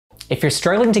If you're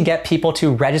struggling to get people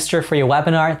to register for your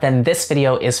webinar, then this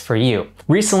video is for you.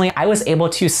 Recently, I was able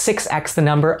to 6x the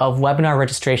number of webinar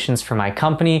registrations for my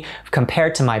company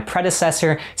compared to my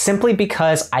predecessor simply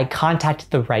because I contacted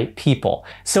the right people.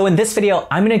 So in this video,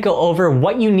 I'm going to go over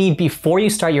what you need before you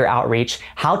start your outreach,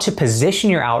 how to position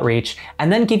your outreach, and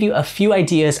then give you a few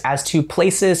ideas as to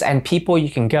places and people you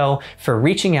can go for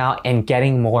reaching out and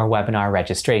getting more webinar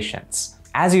registrations.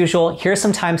 As usual, here are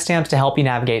some timestamps to help you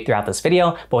navigate throughout this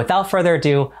video, but without further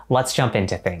ado, let's jump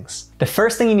into things. The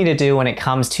first thing you need to do when it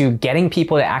comes to getting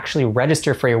people to actually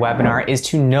register for your webinar is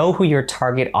to know who your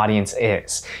target audience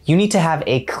is. You need to have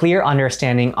a clear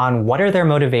understanding on what are their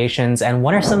motivations and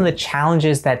what are some of the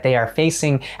challenges that they are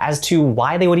facing as to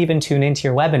why they would even tune into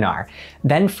your webinar.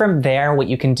 Then from there, what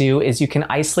you can do is you can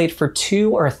isolate for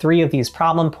 2 or 3 of these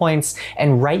problem points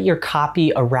and write your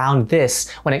copy around this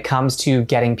when it comes to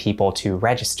getting people to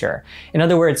register. In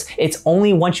other words, it's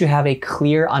only once you have a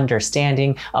clear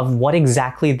understanding of what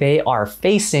exactly they are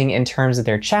facing in terms of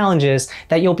their challenges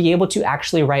that you'll be able to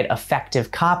actually write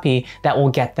effective copy that will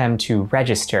get them to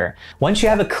register. Once you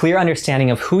have a clear understanding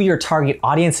of who your target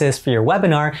audience is for your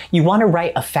webinar, you want to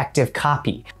write effective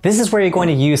copy. This is where you're going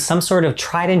to use some sort of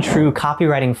tried and true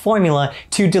copywriting formula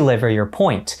to deliver your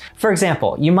point. For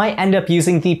example, you might end up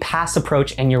using the PASS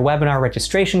approach in your webinar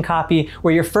registration copy,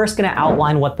 where you're first going to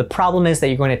outline what the problem is that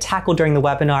you're going to tackle during the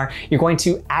webinar. You're going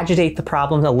to agitate the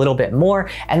problem a little bit more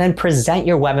and then present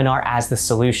your webinar as the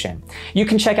solution. You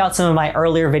can check out some of my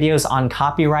earlier videos on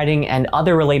copywriting and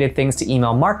other related things to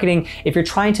email marketing if you're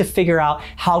trying to figure out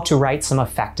how to write some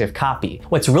effective copy.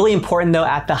 What's really important though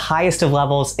at the highest of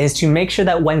levels is to make sure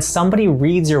that when somebody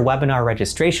reads your webinar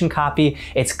registration copy,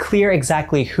 it's clear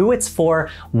exactly who it's for,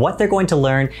 what they're going to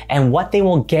learn, and what they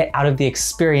will get out of the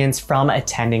experience from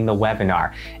attending the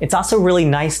webinar. It's also really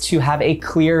nice to have a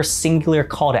clear singular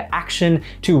call to action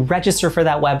to register for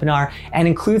that webinar and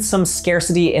include some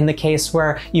scarcity in the case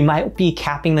where you might be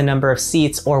capping the number of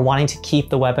seats or wanting to keep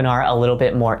the webinar a little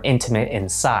bit more intimate in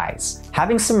size.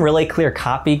 Having some really clear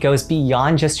copy goes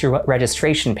beyond just your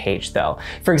registration page though.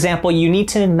 For example, you need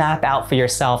to map out for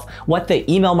yourself what the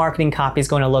email marketing copy is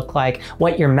going to look like,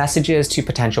 what your messages to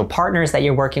potential partners that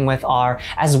you're working with are,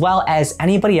 as well as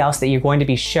anybody else that you're going to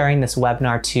be sharing this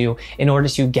webinar to in order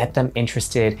to get them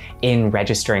interested in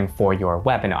registering for your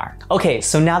webinar. Okay,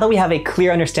 so now that we have a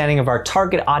clear understanding of our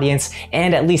target audience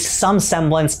and at least some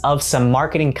semblance of some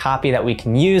marketing copy that we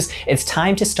can use, it's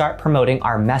time to start promoting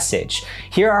our message.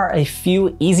 Here are a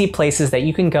few easy places that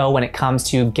you can go when it comes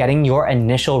to getting your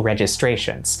initial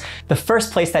registrations. The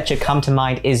first place that should come to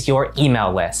mind is your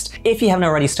email list. If you haven't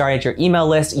already started your email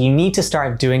list, you need to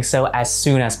start doing so as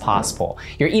soon as possible.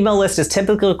 Your email list is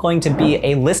typically going to be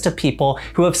a list of people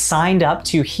who have signed up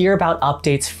to hear about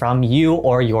updates from you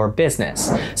or your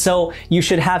business. So you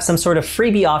should have some sort of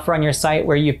freebie offer on your site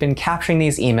where you've been capturing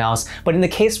these emails, but in the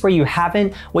case where you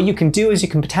haven't, what you can do is you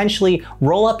can potentially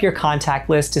roll up your contact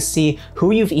list to see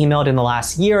who you've emailed in the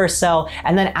last year or so,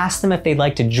 and then ask them if they'd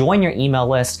like to join your email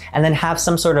list, and then have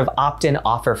some sort of opt-in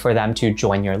offer for them to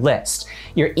join your list.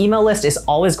 Your email list is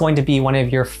always going to be one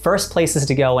of your first places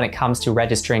to go when it comes to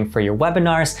registering for your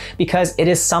webinars, because it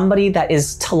is somebody that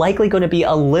is likely going to be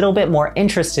a little bit more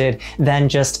interested than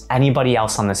just anybody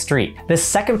else on the street. The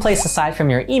second place aside from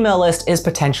your email list is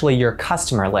potentially your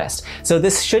customer list. So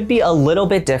this should be a little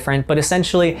bit different, but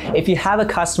essentially if you have a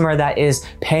customer that is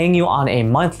paying you on a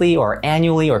monthly or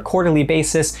annually or quarterly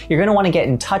basis, you're going to want to get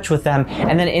in touch with them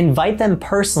and then invite them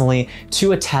personally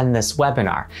to attend this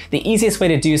webinar. The easiest way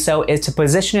to do so is to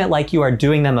position it like you are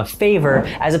doing them a favor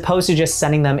as opposed to just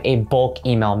sending them a bulk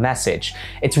email message.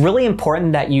 It's really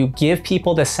important that you give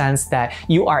people the sense that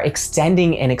you are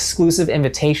extending an exclusive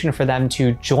invitation for them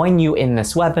to join you in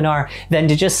this webinar than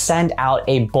to just send out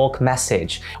a bulk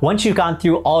message. Once you've gone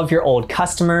through all of your old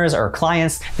customers or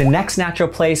clients, the next natural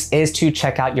place is to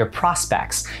check out your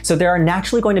prospects. So there are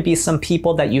naturally going to be some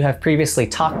people that you have previously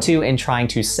talked to in trying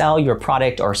to sell your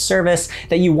product or service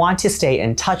that you want to stay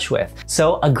in touch with.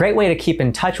 So a great way to keep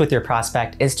in touch with your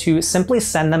prospect is to simply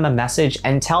send them a message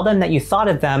and tell them that you thought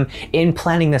of them in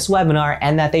planning this webinar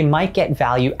and that they might get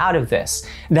value out of this.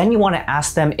 Then you want to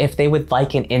ask them if they would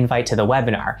like an invite to the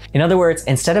webinar. In other words,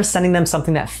 instead of sending them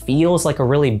something that feels like a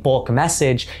really bulk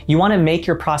message, you want to make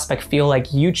your prospect feel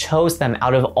like you chose them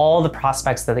out of all the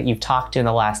prospects that you've talked to in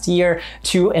the last year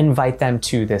to invite them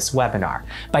to this webinar.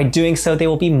 By doing so, they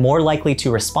will be more likely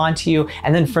to respond to you,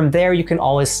 and then from there you can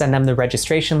always send them the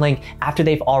registration link after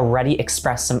they've already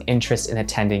expressed some interest in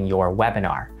attending your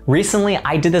webinar. Recently,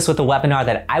 I did this with a webinar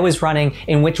that I was running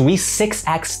in which we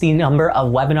 6x the number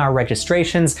of webinar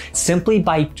registrations simply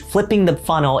by flipping the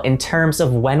funnel in terms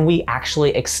of when we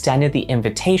actually extended the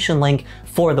invitation link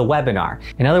for the webinar.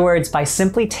 In other words, by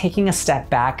simply taking a step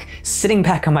back, sitting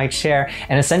back on my chair,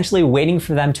 and essentially waiting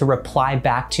for them to reply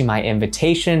back to my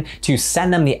invitation to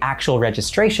send them the actual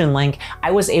registration link,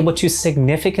 I was able to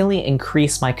significantly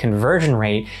increase my conversion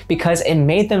rate because it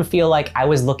made them feel like I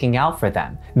was looking out for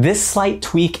them. This slight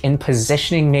tweak in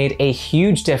positioning made a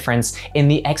huge difference in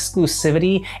the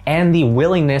exclusivity and the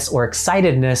willingness or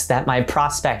excitedness that my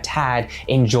prospect had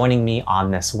in joining me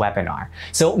on this webinar.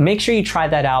 So make sure you try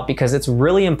that out because it's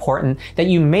really important that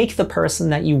you make the person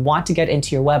that you want to get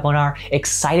into your webinar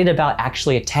excited about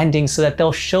actually attending so that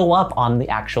they'll show up on the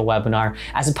actual webinar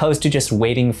as opposed to just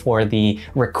waiting for the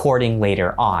recording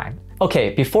later on.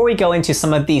 Okay, before we go into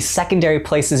some of the secondary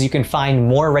places you can find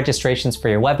more registrations for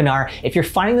your webinar, if you're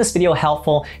finding this video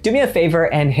helpful, do me a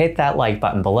favor and hit that like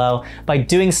button below. By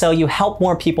doing so, you help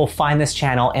more people find this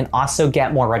channel and also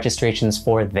get more registrations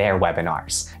for their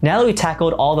webinars. Now that we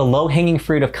tackled all the low-hanging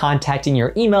fruit of contacting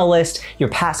your email list, your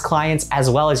past clients, as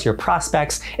well as your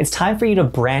prospects, it's time for you to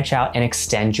branch out and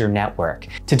extend your network.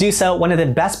 To do so, one of the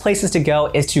best places to go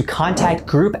is to contact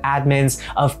group admins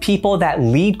of people that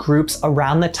lead groups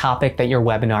around the topic that your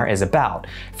webinar is about.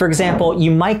 For example,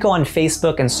 you might go on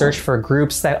Facebook and search for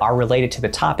groups that are related to the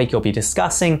topic you'll be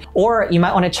discussing, or you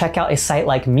might want to check out a site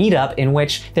like Meetup in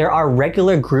which there are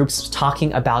regular groups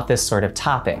talking about this sort of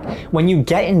topic. When you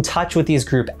get in touch with these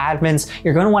group admins,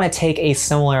 you're going to want to take a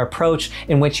similar approach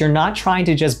in which you're not trying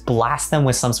to just blast them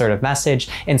with some sort of message.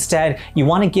 Instead, you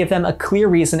want to give them a clear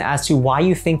reason as to why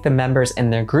you think the members in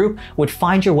their group would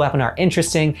find your webinar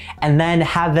interesting, and then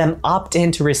have them opt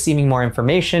into receiving more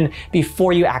information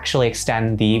before you actually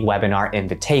extend the webinar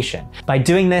invitation. By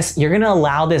doing this, you're going to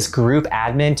allow this group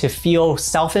admin to feel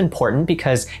self-important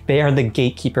because they are the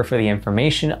gatekeeper for the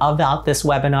information about this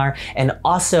webinar, and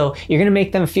also you're going to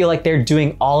make them feel like they're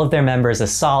doing all of their members a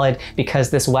solid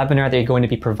because this webinar that you're going to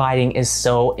be providing is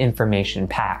so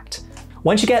information-packed.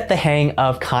 Once you get the hang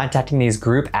of contacting these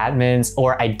group admins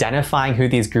or identifying who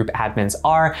these group admins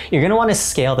are, you're gonna wanna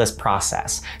scale this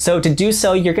process. So to do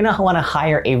so, you're gonna wanna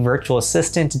hire a virtual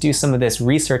assistant to do some of this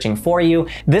researching for you.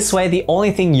 This way, the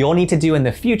only thing you'll need to do in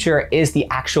the future is the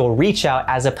actual reach out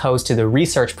as opposed to the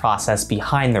research process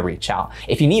behind the reach out.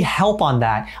 If you need help on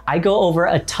that, I go over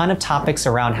a ton of topics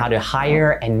around how to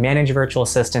hire and manage virtual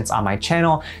assistants on my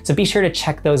channel, so be sure to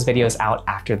check those videos out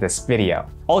after this video.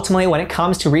 Ultimately, when it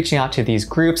comes to reaching out to these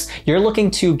groups, you're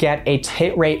looking to get a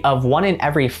hit rate of 1 in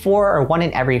every 4 or 1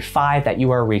 in every 5 that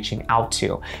you are reaching out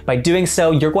to. By doing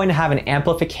so, you're going to have an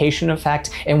amplification effect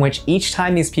in which each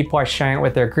time these people are sharing it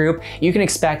with their group, you can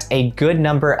expect a good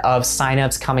number of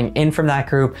signups coming in from that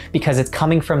group because it's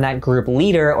coming from that group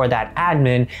leader or that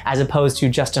admin as opposed to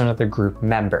just another group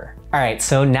member. All right,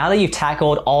 so now that you've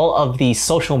tackled all of the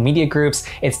social media groups,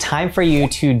 it's time for you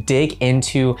to dig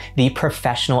into the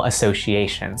professional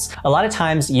associations. A lot of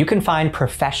times you can find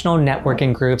professional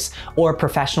networking groups or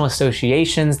professional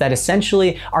associations that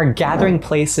essentially are gathering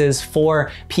places for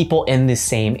people in the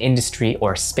same industry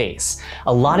or space.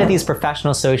 A lot of these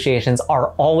professional associations are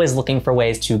always looking for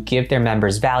ways to give their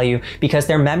members value because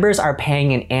their members are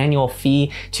paying an annual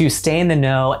fee to stay in the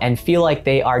know and feel like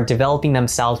they are developing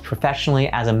themselves professionally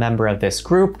as a member of this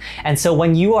group. And so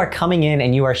when you are coming in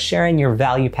and you are sharing your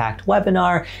value-packed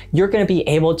webinar, you're going to be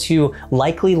able to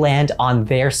likely land on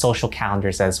their social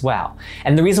calendars as well.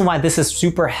 And the reason why this is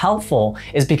super helpful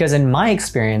is because in my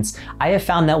experience, I have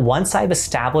found that once I've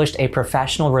established a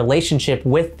professional relationship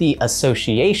with the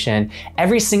association,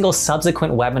 every single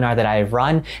subsequent webinar that I've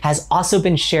run has also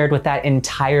been shared with that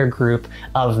entire group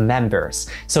of members.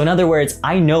 So in other words,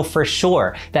 I know for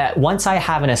sure that once I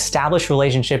have an established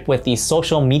relationship with the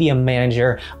social media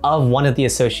manager of one of the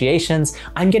associations,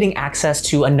 I'm getting access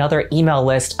to another email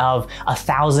list of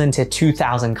 1,000 to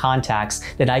 2,000 contacts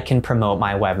that I can promote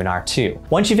my webinar to.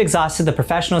 Once you've exhausted the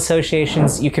professional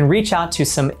associations, you can reach out to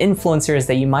some influencers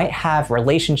that you might have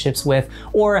relationships with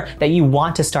or that you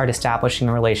want to start establishing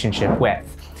a relationship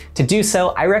with. To do so,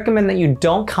 I recommend that you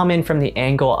don't come in from the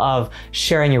angle of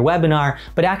sharing your webinar,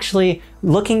 but actually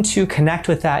looking to connect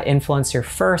with that influencer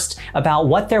first about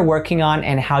what they're working on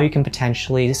and how you can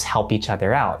potentially just help each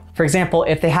other out. For example,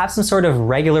 if they have some sort of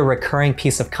regular recurring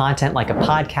piece of content like a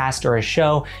podcast or a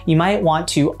show, you might want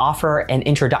to offer an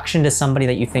introduction to somebody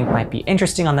that you think might be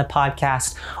interesting on the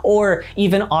podcast, or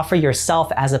even offer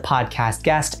yourself as a podcast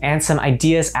guest and some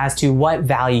ideas as to what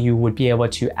value you would be able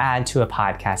to add to a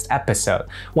podcast episode.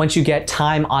 once you get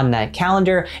time on that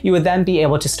calendar, you would then be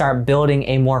able to start building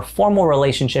a more formal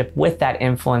relationship with that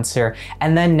influencer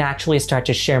and then naturally start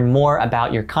to share more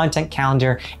about your content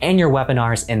calendar and your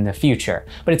webinars in the future.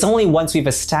 But it's only once we've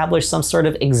established some sort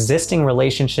of existing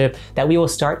relationship that we will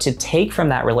start to take from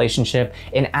that relationship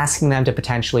in asking them to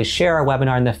potentially share our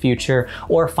webinar in the future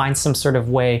or find some sort of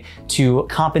way to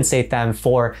compensate them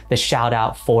for the shout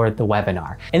out for the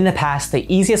webinar. In the past, the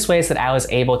easiest ways that I was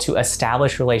able to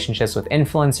establish relationships with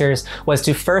influencers was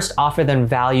to first offer them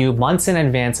value months in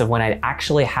advance of when I'd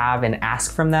actually have an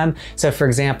ask from them. So for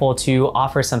example, to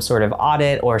offer some sort of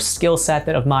audit or skill set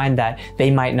of mine that they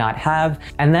might not have.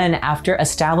 And then after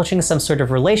establishing some sort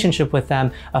of relationship with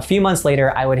them, a few months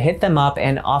later, I would hit them up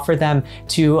and offer them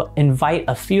to invite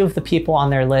a few of the people on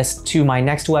their list to my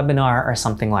next webinar or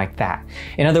something like that.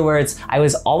 In other words, I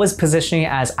was always positioning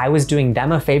it as I was doing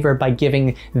them a favor by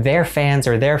giving their fans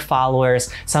or their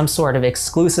followers some sort of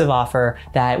exclusive offer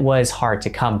that was hard to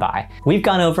come by. We've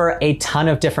gone over a ton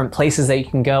of different places that you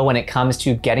can go when it comes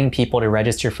to getting people to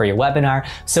register for your webinar.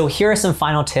 So here are some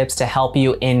final tips to help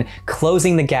you in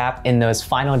closing the gap in those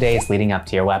final days leading up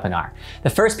to your webinar. The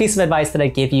first piece of advice that I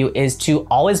give you is to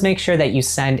always make sure that you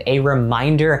send a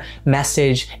reminder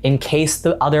message in case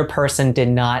the other person did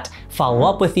not follow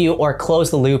up with you or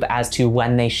close the loop as to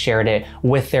when they shared it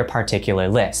with their particular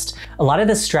list. A lot of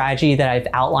the strategy that I've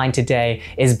outlined today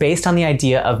is based on the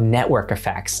idea of network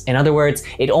effects. In other words,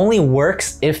 it only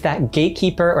works if that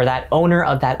gatekeeper or that owner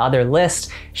of that other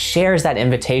list shares that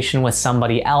invitation with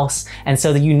somebody else. And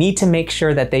so you need to make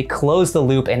sure that they close the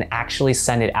loop and actually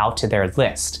send it out to their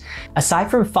list.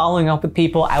 Aside from following up with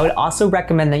people, I would also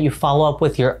recommend that you follow up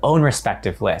with your own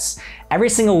respective lists. Every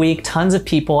single week, tons of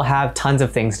people have tons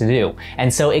of things to do.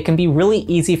 And so it can be really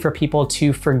easy for people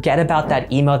to forget about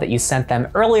that email that you sent them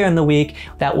earlier in the week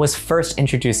that was first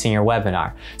introducing your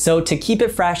webinar. So to keep it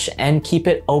fresh and keep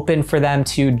it open for them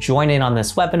to join in on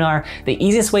this webinar, the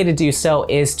easiest way to do so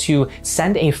is to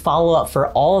send a follow-up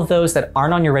for all of those that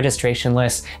aren't on your registration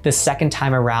list the second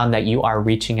time around that you are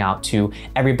reaching out to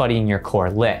everybody in your core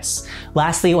list.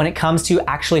 Lastly, when it comes to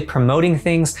actually promoting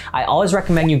things, I always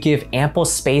recommend you give ample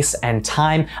space and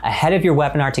time ahead of your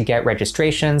webinar to get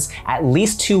registrations. At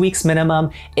least 2 weeks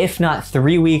minimum, if not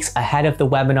 3 weeks ahead of the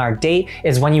webinar date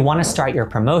is when you want to start your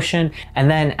promotion. And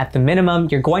then at the minimum,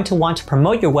 you're going to want to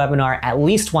promote your webinar at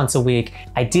least once a week.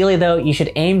 Ideally though, you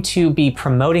should aim to be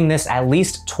promoting this at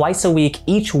least twice a week,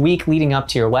 each week leading up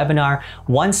to your webinar,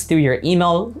 once through your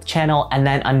email channel and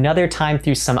then another time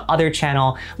through some other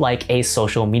channel like a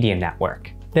social media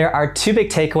network. There are two big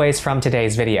takeaways from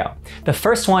today's video. The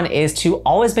first one is to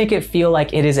always make it feel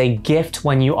like it is a gift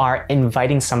when you are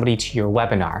inviting somebody to your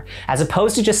webinar. As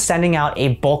opposed to just sending out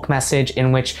a bulk message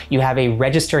in which you have a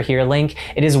register here link,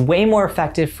 it is way more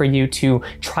effective for you to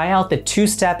try out the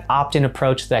two-step opt-in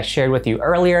approach that I shared with you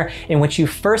earlier, in which you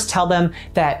first tell them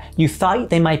that you thought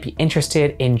they might be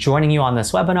interested in joining you on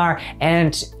this webinar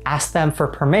and ask them for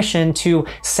permission to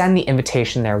send the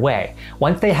invitation their way.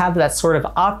 Once they have that sort of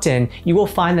opt-in, you will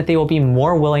find that they will be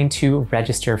more willing to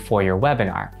register for your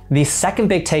webinar. The second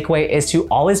big takeaway is to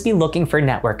always be looking for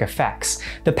network effects.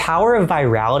 The power of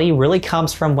virality really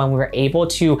comes from when we're able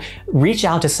to reach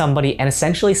out to somebody and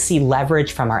essentially see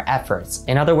leverage from our efforts.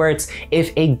 In other words,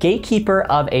 if a gatekeeper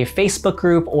of a Facebook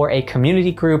group or a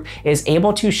community group is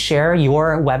able to share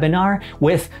your webinar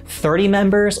with 30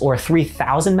 members or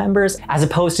 3,000 members, as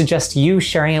opposed to just you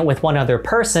sharing it with one other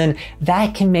person,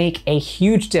 that can make a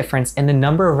huge difference in the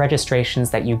number of registrations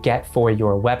that you get for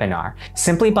your webinar.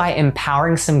 Simply by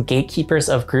empowering some gatekeepers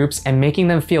of groups and making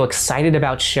them feel excited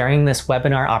about sharing this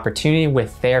webinar opportunity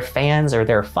with their fans or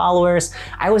their followers,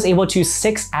 I was able to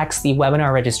 6x the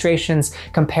webinar registrations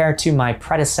compared to my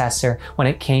predecessor when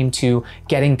it came to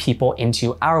getting people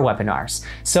into our webinars.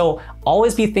 So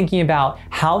always be thinking about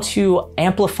how to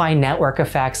amplify network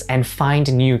effects and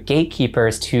find new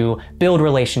gatekeepers to build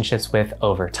relationships with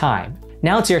over time.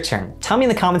 Now it's your turn. Tell me in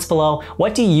the comments below,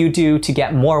 what do you do to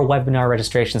get more webinar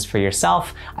registrations for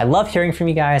yourself? I love hearing from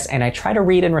you guys and I try to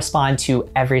read and respond to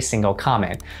every single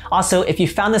comment. Also, if you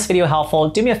found this video helpful,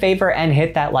 do me a favor and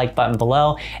hit that like button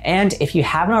below. And if you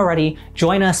haven't already,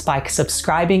 join us by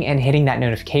subscribing and hitting that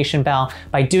notification bell.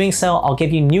 By doing so, I'll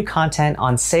give you new content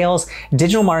on sales,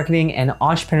 digital marketing, and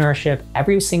entrepreneurship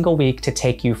every single week to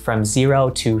take you from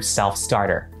zero to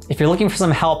self-starter. If you're looking for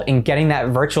some help in getting that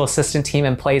virtual assistant team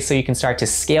in place so you can start to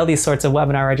scale these sorts of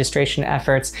webinar registration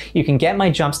efforts, you can get my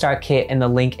Jumpstart Kit in the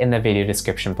link in the video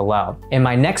description below. In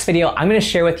my next video, I'm going to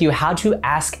share with you how to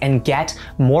ask and get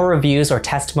more reviews or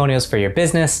testimonials for your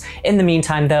business. In the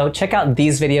meantime though, check out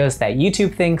these videos that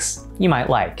YouTube thinks you might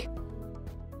like.